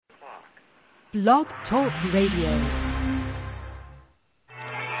Blog Talk Radio.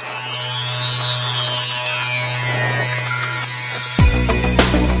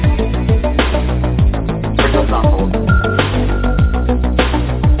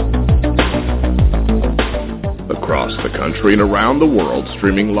 Across the country and around the world,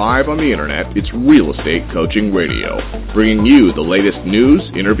 streaming live on the internet, it's Real Estate Coaching Radio, bringing you the latest news,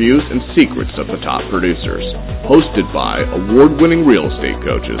 interviews, and secrets of the top producers. Hosted by award-winning real estate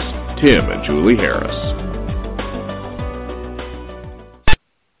coaches, Tim and Julie Harris.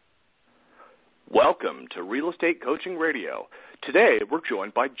 Welcome to Real Estate Coaching Radio. Today, we're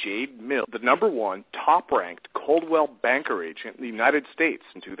joined by Jade Mills, the #1 top-ranked Coldwell Banker agent in the United States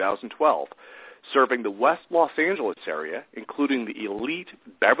in 2012. Serving the West Los Angeles area, including the elite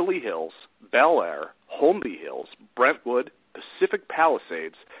Beverly Hills, Bel Air, Holmby Hills, Brentwood, Pacific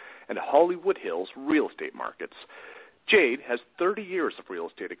Palisades, and Hollywood Hills real estate markets. Jade has 30 years of real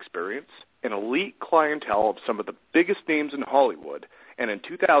estate experience, an elite clientele of some of the biggest names in Hollywood, and in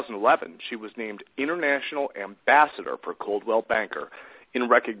 2011, she was named International Ambassador for Coldwell Banker in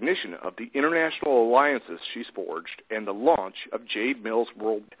recognition of the international alliances she's forged and the launch of Jade Mills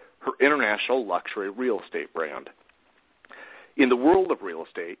World, her international luxury real estate brand. In the world of real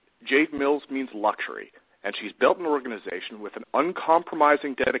estate, Jade Mills means luxury, and she's built an organization with an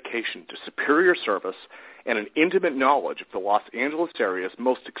uncompromising dedication to superior service and an intimate knowledge of the Los Angeles area's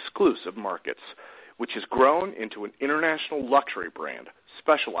most exclusive markets, which has grown into an international luxury brand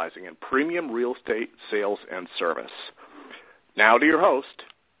specializing in premium real estate sales and service. Now to your host,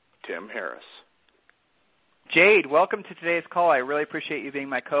 Tim Harris. Jade, welcome to today's call. I really appreciate you being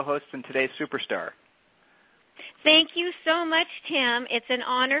my co-host and today's superstar. Thank you so much, Tim. It's an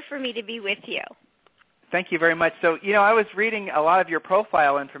honor for me to be with you. Thank you very much. So, I was reading a lot of your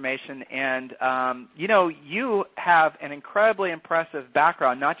profile information, and, you have an incredibly impressive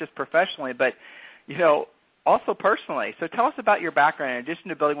background, not just professionally, but, also personally. So tell us about your background. In addition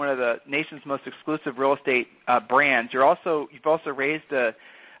to building one of the nation's most exclusive real estate brands, you've also raised a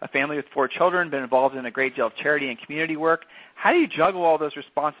family with 4 children, been involved in a great deal of charity and community work. How do you juggle all those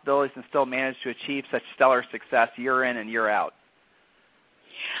responsibilities and still manage to achieve such stellar success year in and year out?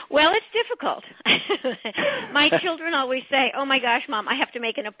 Well, it's difficult. My children always say, "Oh my gosh, Mom, I have to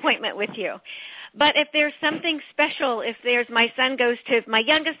make an appointment with you." But if there's something special, my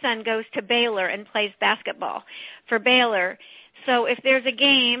youngest son goes to Baylor and plays basketball for Baylor. So if there's a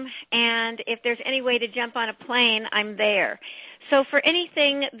game and if there's any way to jump on a plane, I'm there. So for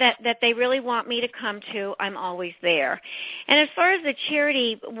anything that they really want me to come to, I'm always there. And as far as the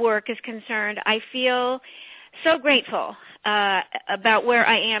charity work is concerned, I feel so grateful about where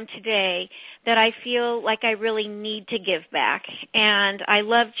I am today that I feel like I really need to give back. And I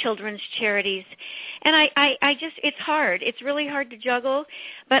love children's charities. And I just, it's hard. It's really hard to juggle.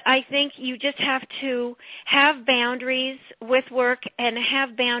 But I think you just have to have boundaries with work and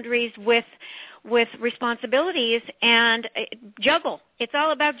have boundaries with responsibilities and juggle. It's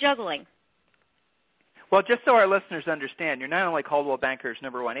all about juggling. Well, just so our listeners understand, you're not only Coldwell Banker's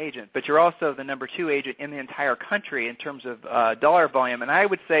 #1 agent, but you're also the #2 agent in the entire country in terms of dollar volume. And I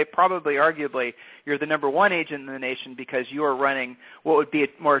would say probably, arguably, you're the #1 agent in the nation because you are running what would be a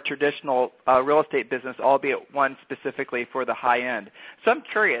more traditional real estate business, albeit one specifically for the high end. So I'm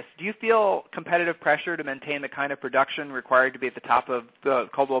curious, do you feel competitive pressure to maintain the kind of production required to be at the top of the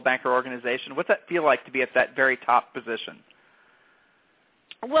Coldwell Banker organization? What's that feel like to be at that very top position?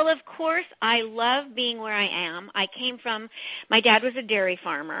 Well, of course, I love being where I am. My dad was a dairy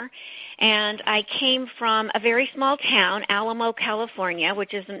farmer, and I came from a very small town, Alamo, California,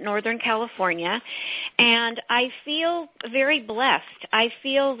 which is in Northern California, and I feel very blessed. I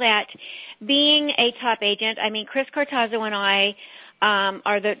feel that being a top agent, Chris Cortazzo and I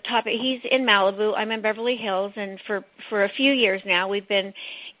are the top. He's in Malibu. I'm in Beverly Hills, and for a few years now, we've been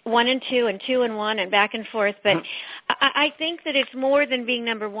 1 and 2 and 2 and 1 and back and forth. But I think that it's more than being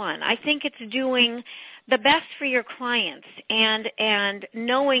 #1. I think it's doing the best for your clients and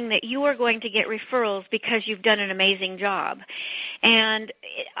knowing that you are going to get referrals because you've done an amazing job. And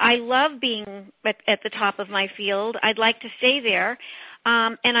I love being at the top of my field. I'd like to stay there.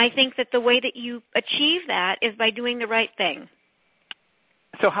 And I think that the way that you achieve that is by doing the right thing.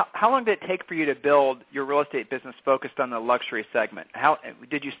 So how long did it take for you to build your real estate business focused on the luxury segment? How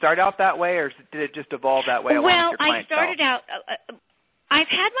did you start out that way, or did it just evolve that way along with your clientele? Well, I started out, I've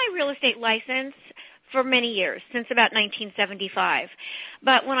had my real estate license for many years, since about 1975.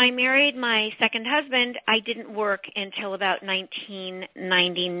 But when I married my second husband, I didn't work until about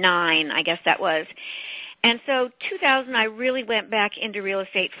 1999, I guess that was. And so 2000, I really went back into real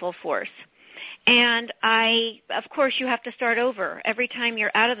estate full force. And of course, you have to start over. Every time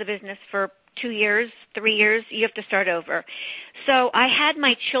you're out of the business for 2 years, 3 years, you have to start over. So I had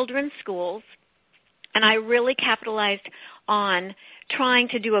my children's schools, and I really capitalized on trying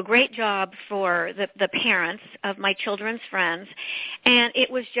to do a great job for the parents of my children's friends, and it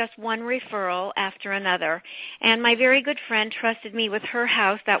was just one referral after another. And my very good friend trusted me with her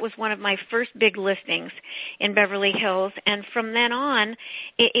house. That was one of my first big listings in Beverly Hills, and from then on,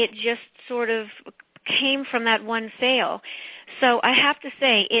 it just sort of came from that one sale. So I have to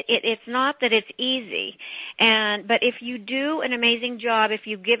say, it's not that it's easy, but if you do an amazing job, if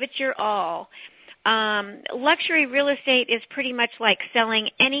you give it your all, luxury real estate is pretty much like selling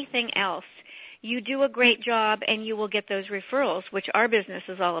anything else. You do a great job and you will get those referrals, which our business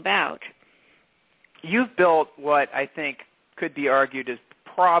is all about. You've built what I think could be argued as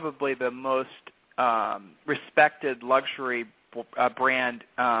probably the most respected luxury brand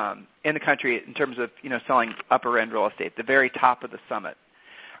in the country in terms of selling upper end real estate, the very top of the summit.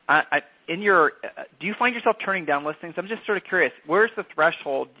 Do you find yourself turning down listings? I'm just sort of curious. Where's the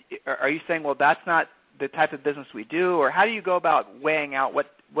threshold? Are you saying, well, that's not the type of business we do, or how do you go about weighing out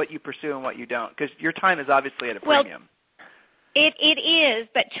what you pursue and what you don't? Because your time is obviously at a premium. It is,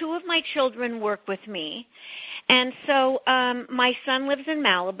 but 2 of my children work with me. And so my son lives in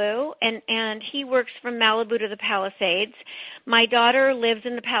Malibu, and he works from Malibu to the Palisades. My daughter lives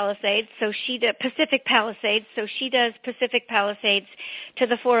in the Palisades, so she does Pacific Palisades, so she does Pacific Palisades to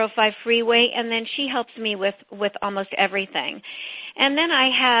the 405 freeway, and then she helps me with almost everything. And then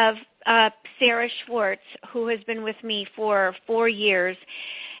I have Sarah Schwartz, who has been with me for 4 years,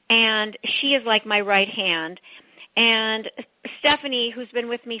 and she is like my right hand. And Stephanie, who's been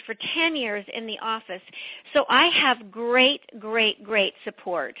with me for 10 years in the office. So I have great, great, great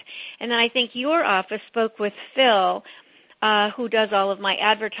support. And then I think your office spoke with Phil, who does all of my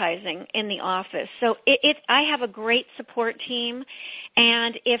advertising in the office. So I have a great support team.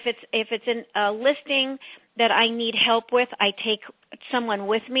 And if it's a listing that I need help with, I take someone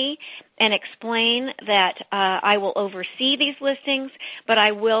with me and explain that I will oversee these listings, but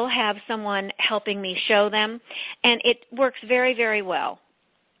I will have someone helping me show them, and it works very, very well.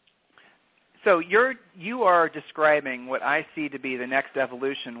 So you are describing what I see to be the next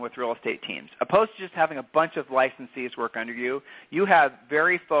evolution with real estate teams. Opposed to just having a bunch of licensees work under you, you have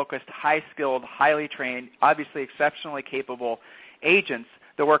very focused, high-skilled, highly trained, obviously exceptionally capable agents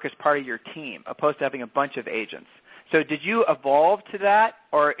that work as part of your team, opposed to having a bunch of agents. So did you evolve to that,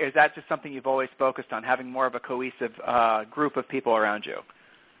 or is that just something you've always focused on, having more of a cohesive group of people around you?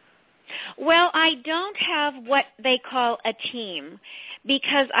 Well, I don't have what they call a team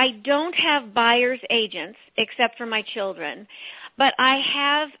because I don't have buyer's agents except for my children. But I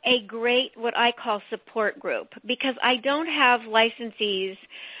have a great what I call support group because I don't have licensees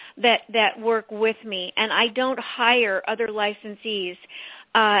that work with me, and I don't hire other licensees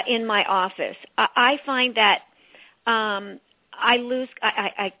in my office. I find that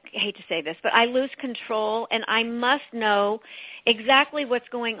I hate to say this, but I lose control, and I must know exactly what's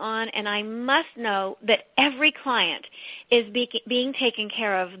going on, and I must know that every client is being taken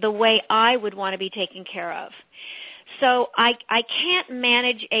care of the way I would want to be taken care of. So I can't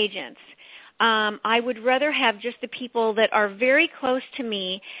manage agents. I would rather have just the people that are very close to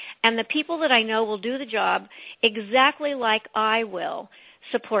me, and the people that I know will do the job exactly like I will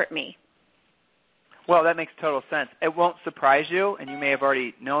support me. Well, that makes total sense. It won't surprise you, and you may have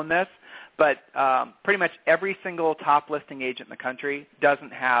already known this, but pretty much every single top listing agent in the country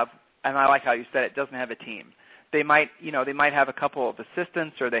doesn't have, and I like how you said it, doesn't have a team. They might have a couple of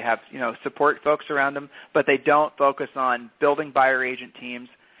assistants or they have, support folks around them, but they don't focus on building buyer agent teams.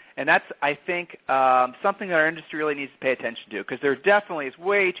 And that's, I think, something that our industry really needs to pay attention to, because there definitely is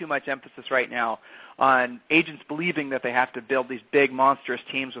way too much emphasis right now on agents believing that they have to build these big, monstrous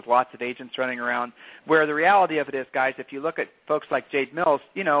teams with lots of agents running around, where the reality of it is, guys, if you look at folks like Jade Mills,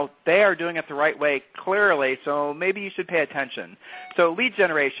 they are doing it the right way clearly, so maybe you should pay attention. So lead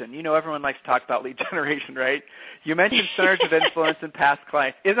generation, everyone likes to talk about lead generation, right? You mentioned centers of influence and past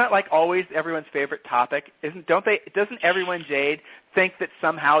clients. Isn't that like always everyone's favorite topic? Doesn't everyone, Jade, think that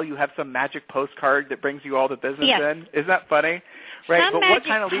somehow you have some magic postcard that brings you all the business in? Isn't that funny? Right? Some but magic what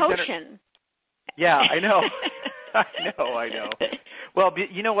kind of lead potion. Yeah, I know. I know. Well,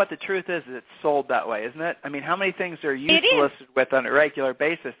 you know what the truth is it's sold that way, isn't it? I mean, how many things are you solicited with on a regular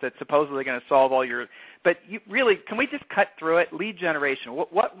basis that's supposedly going to solve all your – but you really – can we just cut through it? Lead generation.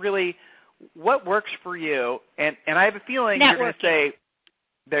 What works for you? And I have a feeling you're going to say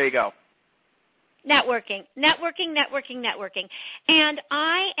 – there you go. Networking. And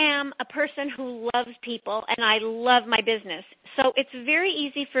I am a person who loves people, and I love my business. So it's very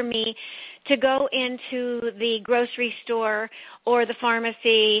easy for me to go into the grocery store or the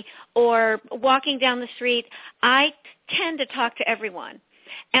pharmacy or walking down the street. I tend to talk to everyone.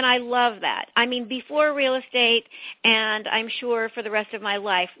 And I love that. I mean, before real estate, and I'm sure for the rest of my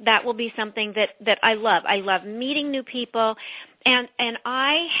life, that will be something that I love. I love meeting new people, and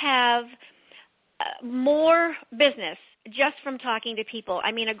I have more business just from talking to people.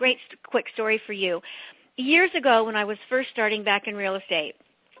 I mean, a great quick story for you. Years ago, when I was first starting back in real estate,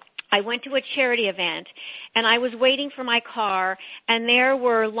 I went to a charity event, and I was waiting for my car, and there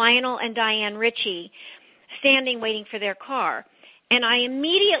were Lionel and Diane Ritchie standing waiting for their car. And I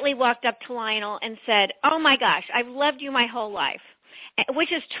immediately walked up to Lionel and said, "Oh, my gosh, I've loved you my whole life,"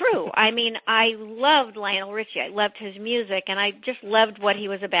 which is true. I mean, I loved Lionel Richie. I loved his music, and I just loved what he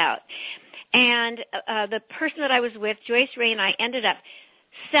was about. And the person that I was with, Joyce Ray, and I ended up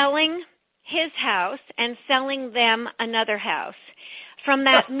selling his house and selling them another house from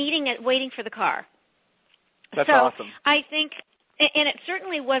that meeting at waiting for the car. That's so awesome. I think, and it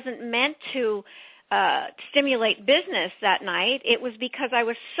certainly wasn't meant to stimulate business that night. It was because I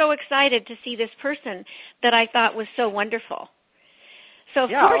was so excited to see this person that I thought was so wonderful. So of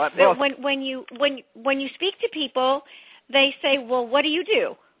course, when you speak to people, they say, "Well, what do you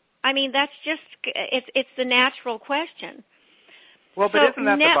do?" I mean, that's just it's the natural question. Well, but isn't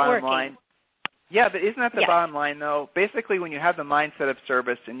that the bottom line? Yeah, but isn't that the Yes. bottom line, though? Basically, when you have the mindset of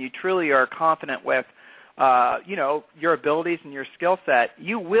service and you truly are confident with your abilities and your skill set,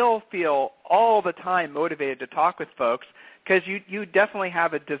 you will feel all the time motivated to talk with folks because you definitely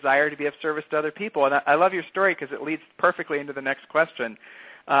have a desire to be of service to other people. And I love your story because it leads perfectly into the next question.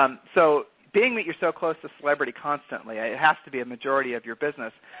 So being that you're so close to celebrity constantly, it has to be a majority of your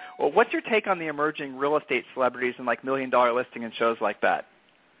business. Well, what's your take on the emerging real estate celebrities and like $1 Million Listing and shows like that?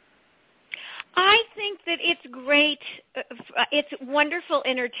 I think that it's great. It's wonderful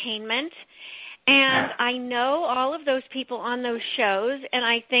entertainment. And I know all of those people on those shows, and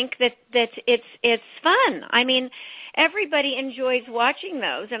I think that it's fun. I mean, everybody enjoys watching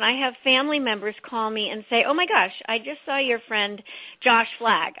those, and I have family members call me and say, "Oh my gosh, I just saw your friend Josh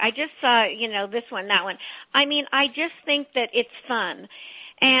Flagg. I just saw, this one, that one." I mean, I just think that it's fun.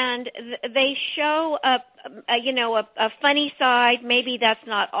 And they show a funny side. Maybe that's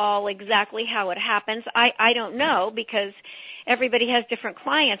not all exactly how it happens. I don't know because everybody has different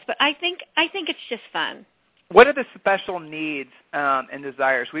clients, but I think it's just fun. What are the special needs and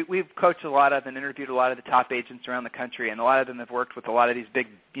desires? We've coached a lot of and interviewed a lot of the top agents around the country, and a lot of them have worked with a lot of these big,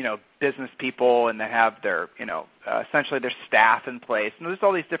 business people, and they have their, essentially their staff in place. And there's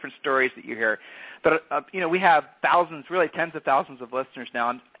all these different stories that you hear. But, we have thousands, really tens of thousands of listeners now,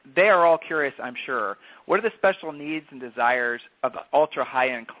 and they are all curious, I'm sure. What are the special needs and desires of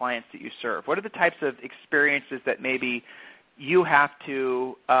ultra-high-end clients that you serve? What are the types of experiences that maybe you have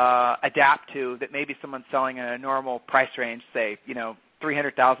to adapt to that maybe someone selling in a normal price range, say,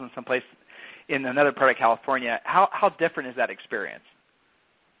 $300,000 someplace in another part of California? How different is that experience?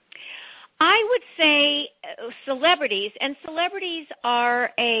 I would say celebrities, and celebrities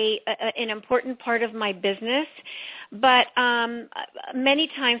are an important part of my business, but many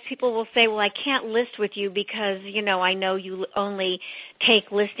times people will say, "Well, I can't list with you because, I know you only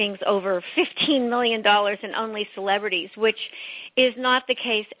take listings over $15 million and only celebrities," which is not the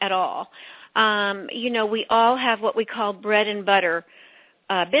case at all. We all have what we call bread and butter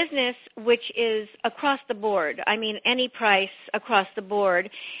business, which is across the board. I mean, any price across the board.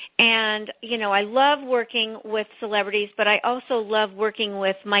 And, I love working with celebrities, but I also love working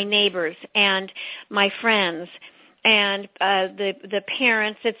with my neighbors and my friends and the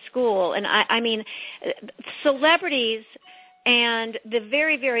parents at school. And I mean, celebrities and the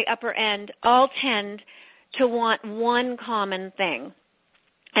very, very upper end all tend to want one common thing,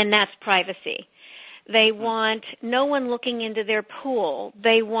 and that's privacy. They want no one looking into their pool.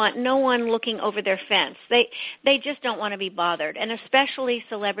 They want no one looking over their fence. They just don't want to be bothered. And especially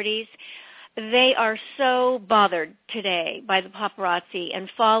celebrities, they are so bothered today by the paparazzi and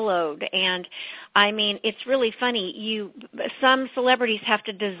followed. And, I mean, it's really funny. Some celebrities have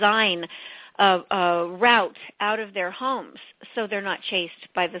to design a route out of their homes so they're not chased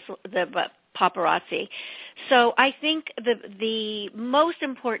by the paparazzi. So I think the most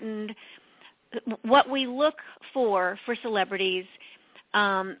important, what we look for celebrities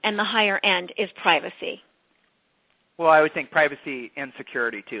and the higher end is privacy. Well, I would think privacy and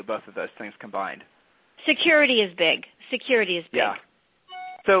security, too, both of those things combined. Security is big. Yeah.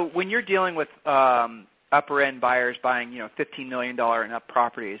 So when you're dealing with, upper-end buyers buying, $15 million and up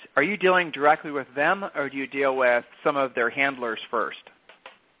properties. Are you dealing directly with them, or do you deal with some of their handlers first?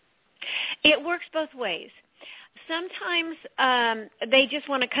 It works both ways. Sometimes they just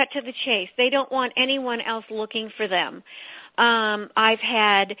want to cut to the chase. They don't want anyone else looking for them. I've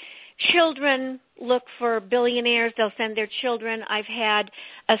had children look for billionaires. They'll send their children. I've had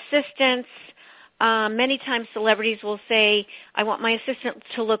assistants. Many times celebrities will say, I want my assistant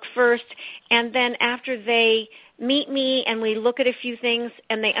to look first, and then after they meet me and we look at a few things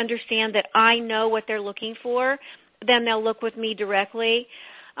and they understand that I know what they're looking for, then they'll look with me directly.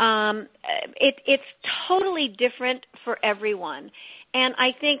 It's totally different for everyone. And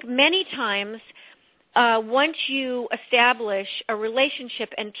I think many times once you establish a relationship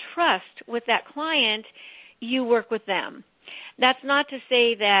and trust with that client, you work with them. That's not to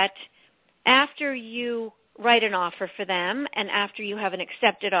say that after you write an offer for them and after you have an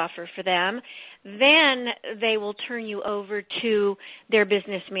accepted offer for them, then they will turn you over to their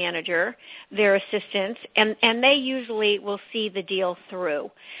business manager, their assistants, and they usually will see the deal through.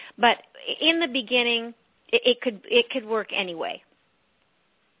 But in the beginning, it could work anyway.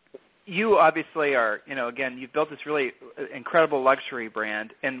 You obviously are, again, you've built this really incredible luxury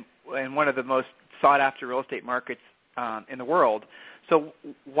brand in one of the most sought-after real estate markets in the world. So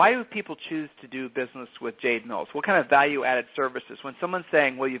why do people choose to do business with Jade Mills? What kind of value-added services? When someone's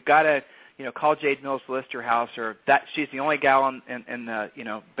saying, well, you've got to, call Jade Mills to list your house, or that she's the only gal in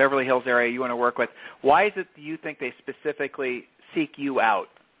the, Beverly Hills area you want to work with, why is it that you think they specifically seek you out?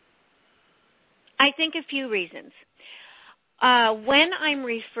 I think a few reasons. When I'm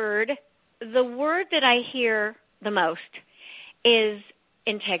referred, the word that I hear the most is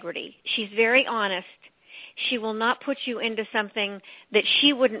integrity. She's very honest. She will not put you into something that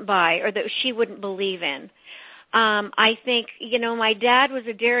she wouldn't buy or that she wouldn't believe in. I think, my dad was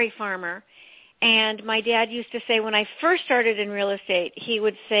a dairy farmer, and my dad used to say when I first started in real estate, he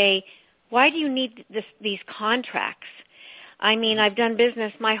would say, why do you need these contracts? I mean, I've done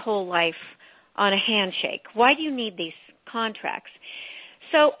business my whole life on a handshake. Why do you need these contracts?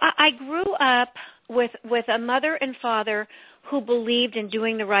 So I grew up with a mother and father who believed in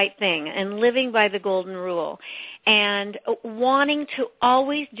doing the right thing and living by the golden rule and wanting to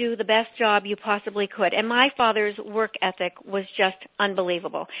always do the best job you possibly could. And my father's work ethic was just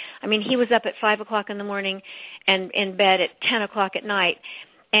unbelievable. I mean, he was up at 5 o'clock in the morning and in bed at 10 o'clock at night,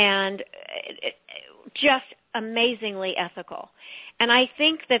 and just amazingly ethical. And I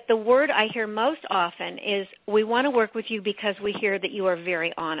think that the word I hear most often is, we want to work with you because we hear that you are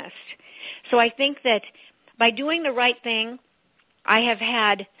very honest. So I think that by doing the right thing, I have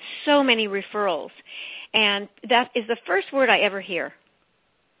had so many referrals, and that is the first word I ever hear.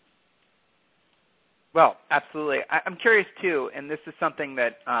 Well, absolutely. I'm curious, too, and this is something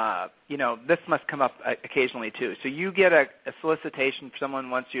that, this must come up occasionally, too. So you get a solicitation if someone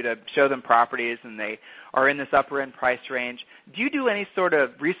wants you to show them properties and they are in this upper-end price range. Do you do any sort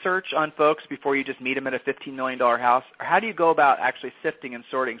of research on folks before you just meet them at a $15 million house? Or how do you go about actually sifting and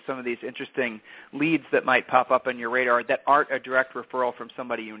sorting some of these interesting leads that might pop up on your radar that aren't a direct referral from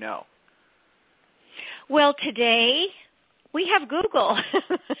somebody you know? Well, today we have Google.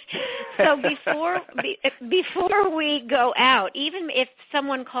 So before we go out, even if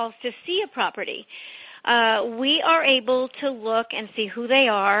someone calls to see a property, we are able to look and see who they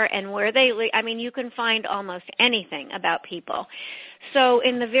are and where they live. I mean, you can find almost anything about people. So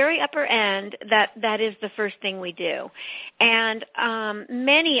in the very upper end, that is the first thing we do. And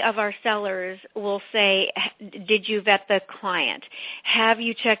many of our sellers will say, did you vet the client? Have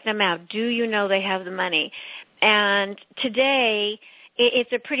you checked them out? Do you know they have the money? And today,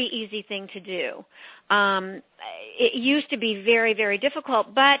 it's a pretty easy thing to do. It used to be very, very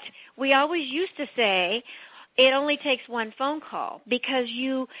difficult, but we always used to say it only takes one phone call, because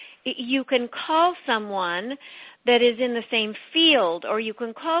you can call someone that is in the same field, or you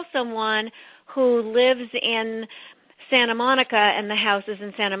can call someone who lives in Santa Monica and the house is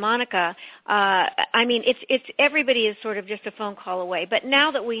in Santa Monica. I mean, it's everybody is sort of just a phone call away. But now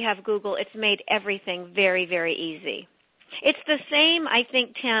that we have Google, it's made everything very, very easy. It's the same, I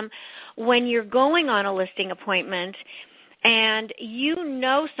think, Tim, when you're going on a listing appointment and you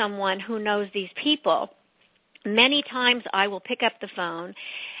know someone who knows these people. Many times I will pick up the phone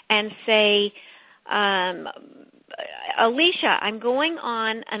and say, Alicia, I'm going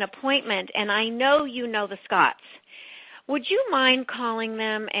on an appointment, and I know you know the Scotts. Would you mind calling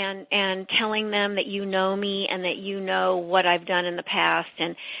them and telling them that you know me and that you know what I've done in the past?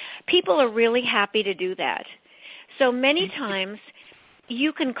 And people are really happy to do that. So many times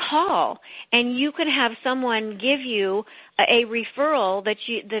you can call and you can have someone give you a referral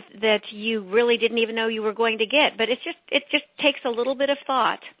that you really didn't even know you were going to get. But it just takes a little bit of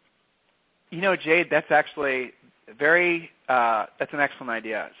thought. You know, Jade, that's actually that's an excellent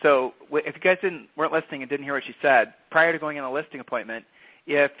idea. So if you guys weren't listening and didn't hear what she said, prior to going on a listing appointment,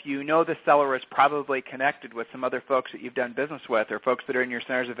 if you know the seller is probably connected with some other folks that you've done business with or folks that are in your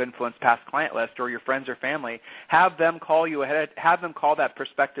centers of influence past client list or your friends or family, have them call you ahead, have them call that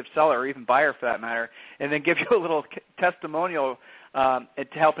prospective seller or even buyer for that matter, and then give you a little testimonial to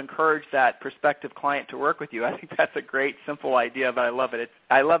help encourage that prospective client to work with you. I think that's a great, simple idea, but I love it.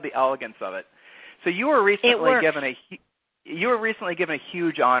 I love the elegance of it. So you were recently given a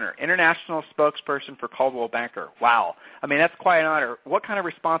huge honor, International Spokesperson for Coldwell Banker. Wow. I mean, that's quite an honor. What kind of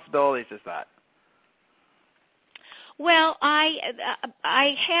responsibilities is that? Well, I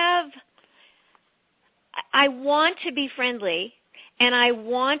want to be friendly, and I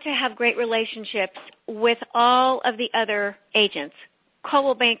want to have great relationships with all of the other agents,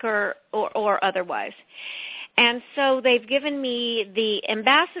 Coldwell Banker or otherwise. And so they've given me the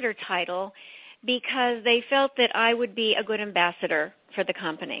ambassador title because they felt that I would be a good ambassador for the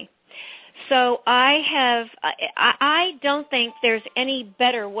company. So I don't think there's any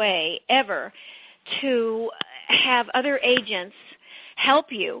better way ever to have other agents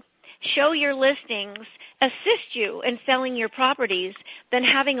help you, show your listings, assist you in selling your properties than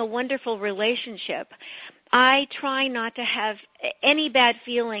having a wonderful relationship. I try not to have any bad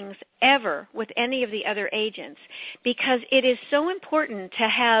feelings ever with any of the other agents because it is so important to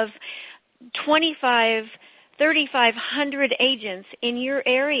have 3,500 agents in your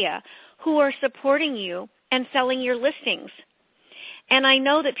area who are supporting you and selling your listings. And I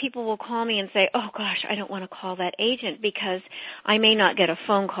know that people will call me and say, oh, gosh, I don't want to call that agent because I may not get a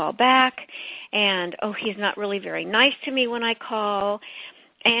phone call back, and, oh, he's not really very nice to me when I call.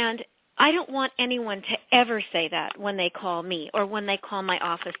 And I don't want anyone to ever say that when they call me or when they call my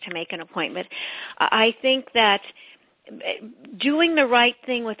office to make an appointment. I think that doing the right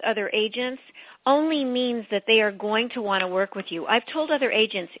thing with other agents only means that they are going to want to work with you. I've told other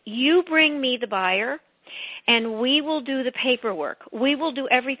agents, you bring me the buyer, and we will do the paperwork. We will do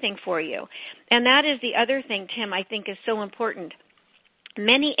everything for you. And that is the other thing, Tim, I think is so important.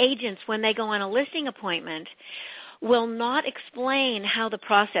 Many agents, when they go on a listing appointment, will not explain how the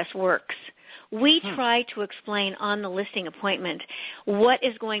process works. We try to explain on the listing appointment what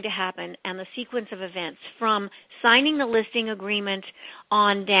is going to happen and the sequence of events from signing the listing agreement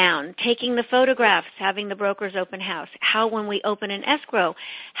on down, taking the photographs, having the brokers open house, how when we open an escrow,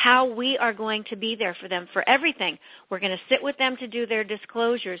 how we are going to be there for them for everything. We're going to sit with them to do their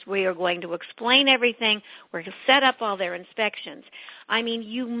disclosures. We are going to explain everything. We're going to set up all their inspections. I mean,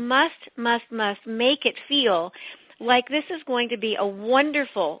 you must make it feel like this is going to be a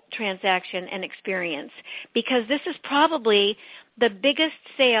wonderful transaction and experience because this is probably the biggest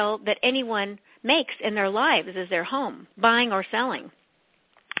sale that anyone makes in their lives is their home, buying or selling.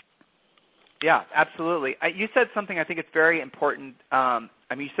 Yeah, absolutely. You said something I think it's very important.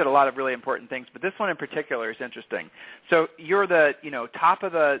 You said a lot of really important things, but this one in particular is interesting. So you're the top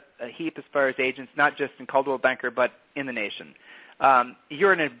of the heap as far as agents, not just in Coldwell Banker, but in the nation.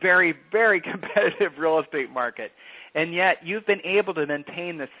 You're in a very, very competitive real estate market, and yet you've been able to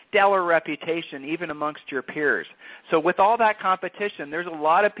maintain the stellar reputation even amongst your peers. So with all that competition, there's a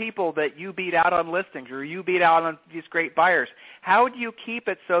lot of people that you beat out on listings or you beat out on these great buyers. How do you keep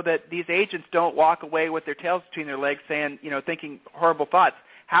it so that these agents don't walk away with their tails between their legs saying, thinking horrible thoughts?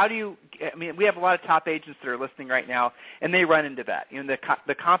 How do you – we have a lot of top agents that are listening right now, and they run into that.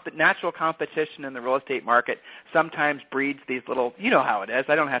 The natural competition in the real estate market sometimes breeds these little – you know how it is.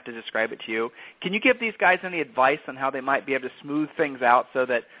 I don't have to describe it to you. Can you give these guys any advice on how they might be able to smooth things out so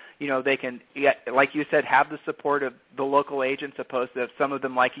that, they can, like you said, have the support of the local agents opposed to some of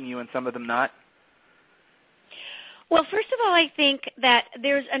them liking you and some of them not? Well, first of all, I think that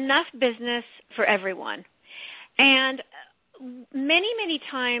there's enough business for everyone. And many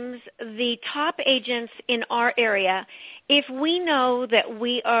times the top agents in our area, if we know that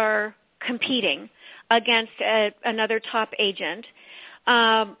we are competing against another top agent,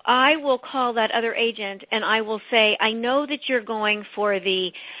 I will call that other agent and I will say, I know that you're going for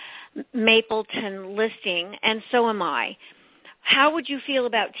the Mapleton listing, and so am I. How would you feel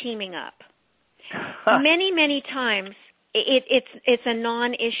about teaming up? Many times it's a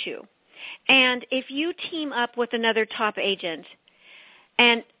non-issue. And if you team up with another top agent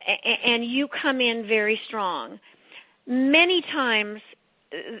and you come in very strong, many times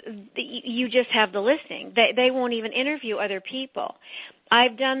you just have the listing. They won't even interview other people.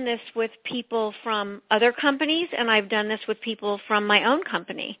 I've done this with people from other companies, and I've done this with people from my own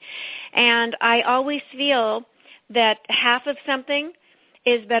company. And I always feel that half of something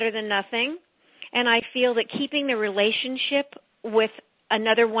is better than nothing, and I feel that keeping the relationship with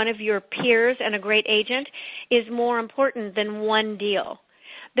another one of your peers and a great agent is more important than one deal.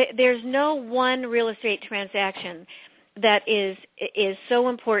 There's no one real estate transaction that is so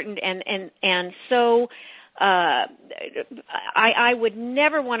important and so I would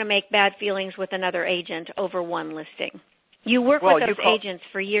never want to make bad feelings with another agent over one listing. You work with those agents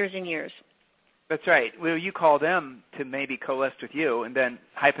for years and years. That's right. Well, you call them to maybe co-list with you, and then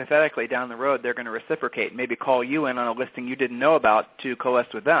hypothetically down the road they're going to reciprocate, maybe call you in on a listing you didn't know about to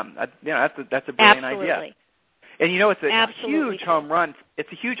co-list with them. That's a brilliant idea. And it's a huge home run. It's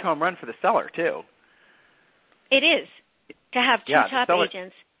a huge home run for the seller too. It is to have two top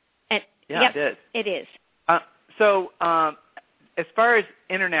agents. And, it is. It is. So as far as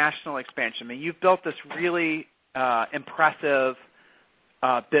international expansion, I mean, you've built this really impressive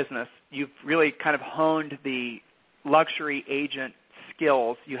business. You've really kind of honed the luxury agent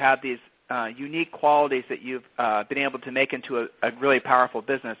skills. You have these unique qualities that you've been able to make into a really powerful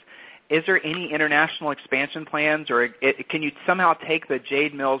business. Is there any international expansion plans, or can you somehow take the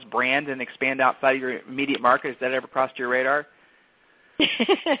Jade Mills brand and expand outside of your immediate market? Has that ever crossed your radar?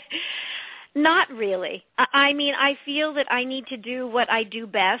 Not really. I mean, I feel that I need to do what I do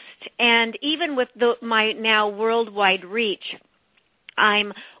best, and even with my now worldwide reach,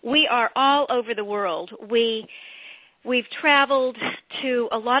 we are all over the world. We've traveled to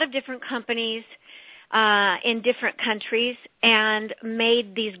a lot of different companies in different countries and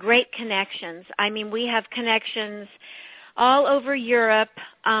made these great connections. I mean, we have connections all over Europe.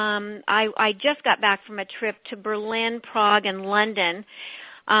 I just got back from a trip to Berlin, Prague, and London.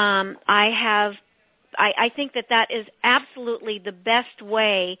 I think that is absolutely the best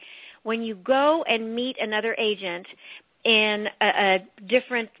way when you go and meet another agent in a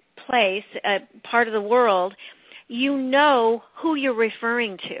different place, a part of the world. You know who you're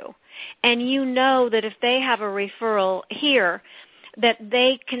referring to, and you know that if they have a referral here, that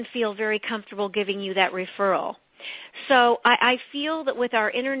they can feel very comfortable giving you that referral. So I feel that with our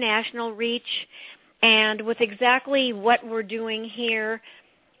international reach and with exactly what we're doing here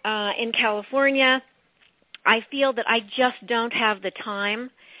in California, I feel that I just don't have the time.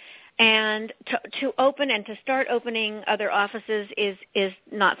 And to open and to start opening other offices is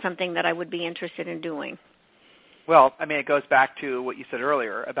not something that I would be interested in doing. Well, I mean, it goes back to what you said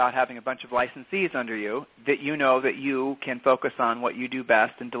earlier about having a bunch of licensees under you that you know that you can focus on what you do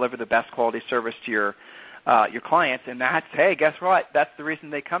best and deliver the best quality service to your clients. And that's, hey, guess what? That's the reason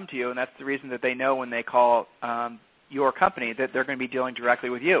they come to you, and that's the reason that they know when they call your company that they're going to be dealing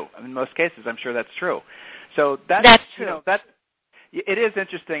directly with you. In most cases, I'm sure that's true. So that's true. It is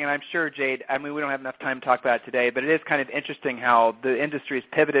interesting, and I'm sure, Jade, I mean, we don't have enough time to talk about it today, but it is kind of interesting how the industry is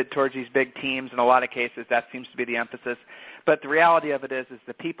pivoted towards these big teams. In a lot of cases, that seems to be the emphasis. But the reality of it is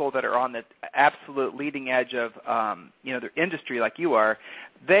the people that are on the absolute leading edge of, their industry like you are,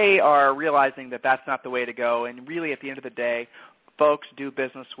 they are realizing that that's not the way to go. And really, at the end of the day, folks do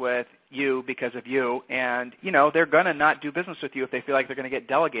business with you because of you, and, they're going to not do business with you if they feel like they're going to get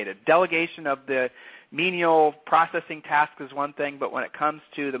delegated. Delegation of the menial processing task is one thing, but when it comes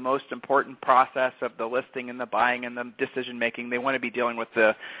to the most important process of the listing and the buying and the decision-making, they want to be dealing with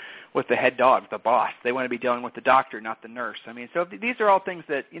the head dog, the boss. They want to be dealing with the doctor, not the nurse. I mean, so these are all things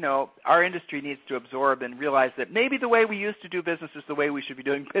that, our industry needs to absorb and realize that maybe the way we used to do business is the way we should be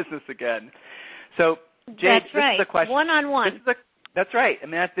doing business again. So, Jade, that's right. This is a question. One-on-one. That's right. I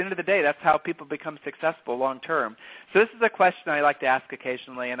mean, at the end of the day, that's how people become successful long term. So this is a question I like to ask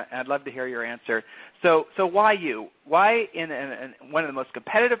occasionally, and I'd love to hear your answer. So why you? Why in one of the most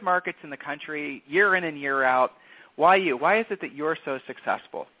competitive markets in the country, year in and year out, why you? Why is it that you're so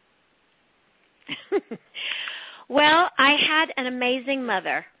successful? Well, I had an amazing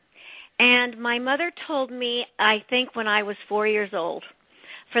mother, and my mother told me, I think when I was 4 years old,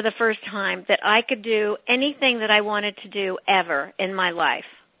 for the first time, that I could do anything that I wanted to do ever in my life.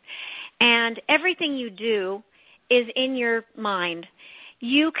 And everything you do is in your mind.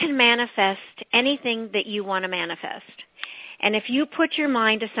 You can manifest anything that you want to manifest. And if you put your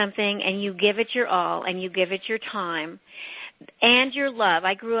mind to something and you give it your all and you give it your time and your love,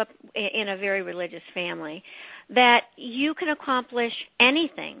 I grew up in a very religious family, that you can accomplish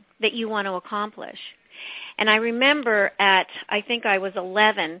anything that you want to accomplish. And I remember I think I was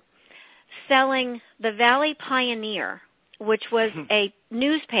 11, selling the Valley Pioneer, which was a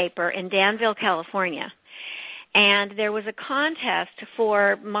newspaper in Danville, California. And there was a contest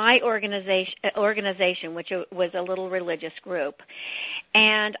for my organization, which was a little religious group.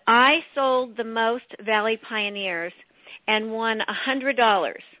 And I sold the most Valley Pioneers and won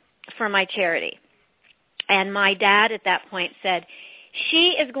 $100 for my charity. And my dad at that point said,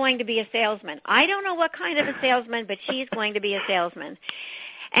 she is going to be a salesman. I don't know what kind of a salesman, but she's going to be a salesman.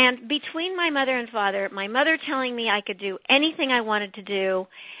 And between my mother and father, my mother telling me I could do anything I wanted to do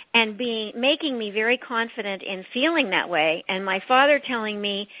and making me very confident in feeling that way, and my father telling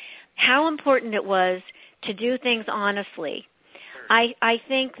me how important it was to do things honestly, I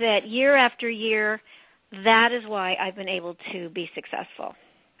think that year after year, that is why I've been able to be successful.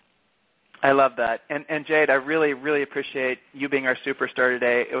 I love that. And Jade, I really, really appreciate you being our superstar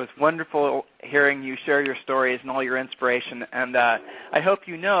today. It was wonderful hearing you share your stories and all your inspiration. And I hope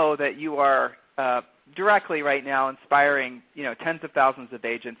you know that you are directly right now inspiring, tens of thousands of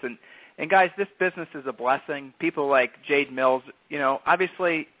agents. And guys, this business is a blessing. People like Jade Mills,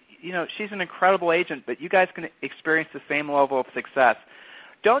 obviously, she's an incredible agent, but you guys can experience the same level of success.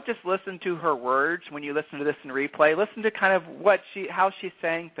 Don't just listen to her words when you listen to this in replay. Listen to kind of how she's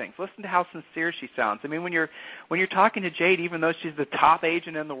saying things. Listen to how sincere she sounds. I mean, when you're talking to Jade, even though she's the top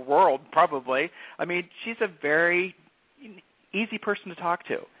agent in the world, probably, I mean, she's a very easy person to talk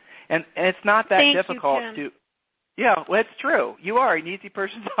to, and it's not that difficult to. Yeah, well, it's true. You are an easy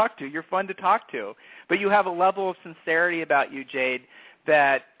person to talk to. You're fun to talk to, but you have a level of sincerity about you, Jade,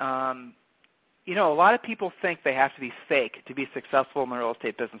 that. A lot of people think they have to be fake to be successful in the real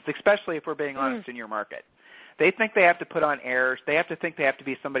estate business, especially if we're being honest in your market. They think they have to put on airs. They think they have to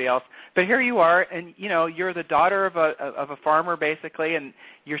be somebody else. But here you are, and, you're the daughter of a farmer, basically, and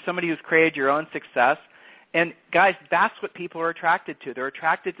you're somebody who's created your own success. And, guys, that's what people are attracted to. They're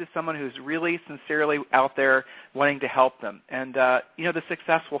attracted to someone who's really sincerely out there wanting to help them. And, the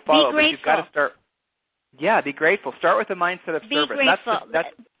success will follow. Be grateful. But you've got to start. Yeah, be grateful. Start with a mindset of service. Be grateful.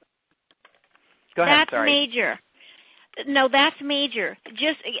 Go ahead, that's major. No, that's major.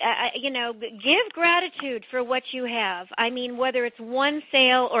 Just, give gratitude for what you have. I mean, whether it's one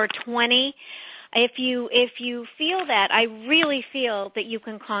sale or 20, if you feel that, I really feel that you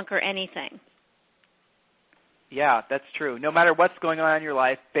can conquer anything. Yeah, that's true. No matter what's going on in your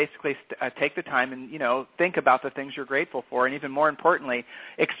life, basically take the time and, think about the things you're grateful for. And even more importantly,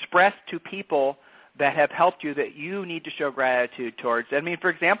 express to people that have helped you that you need to show gratitude towards. I mean, for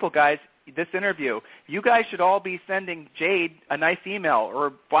example, guys, this interview, you guys should all be sending Jade a nice email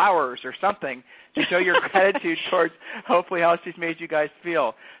or flowers or something to show your gratitude towards hopefully how she's made you guys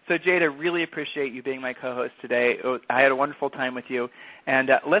feel. So, Jade, I really appreciate you being my co-host today. I had a wonderful time with you. And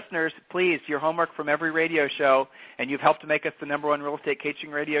listeners, please, your homework from every radio show, and you've helped to make us the #1 real estate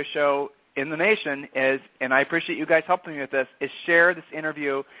coaching radio show in the nation, and I appreciate you guys helping me with this, is share this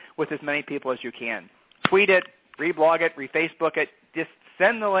interview with as many people as you can. Tweet it, reblog it, refacebook it, just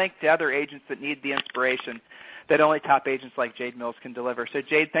send the link to other agents that need the inspiration that only top agents like Jade Mills can deliver. So,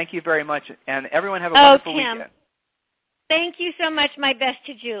 Jade, thank you very much, and everyone have a wonderful weekend. Thank you so much. My best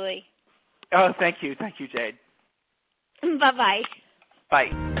to Julie. Oh, thank you. Thank you, Jade. Bye-bye.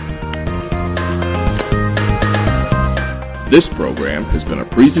 Bye. This program has been a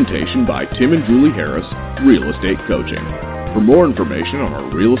presentation by Tim and Julie Harris, Real Estate Coaching. For more information on our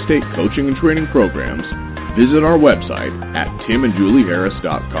real estate coaching and training programs, visit our website at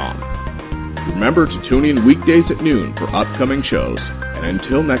timandjulieharris.com. Remember to tune in weekdays at noon for upcoming shows. And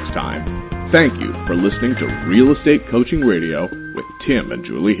until next time, thank you for listening to Real Estate Coaching Radio with Tim and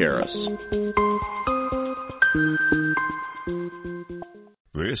Julie Harris.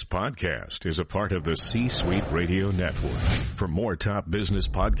 This podcast is a part of the C-Suite Radio Network. For more top business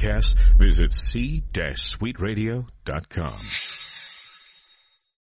podcasts, visit c-suiteradio.com.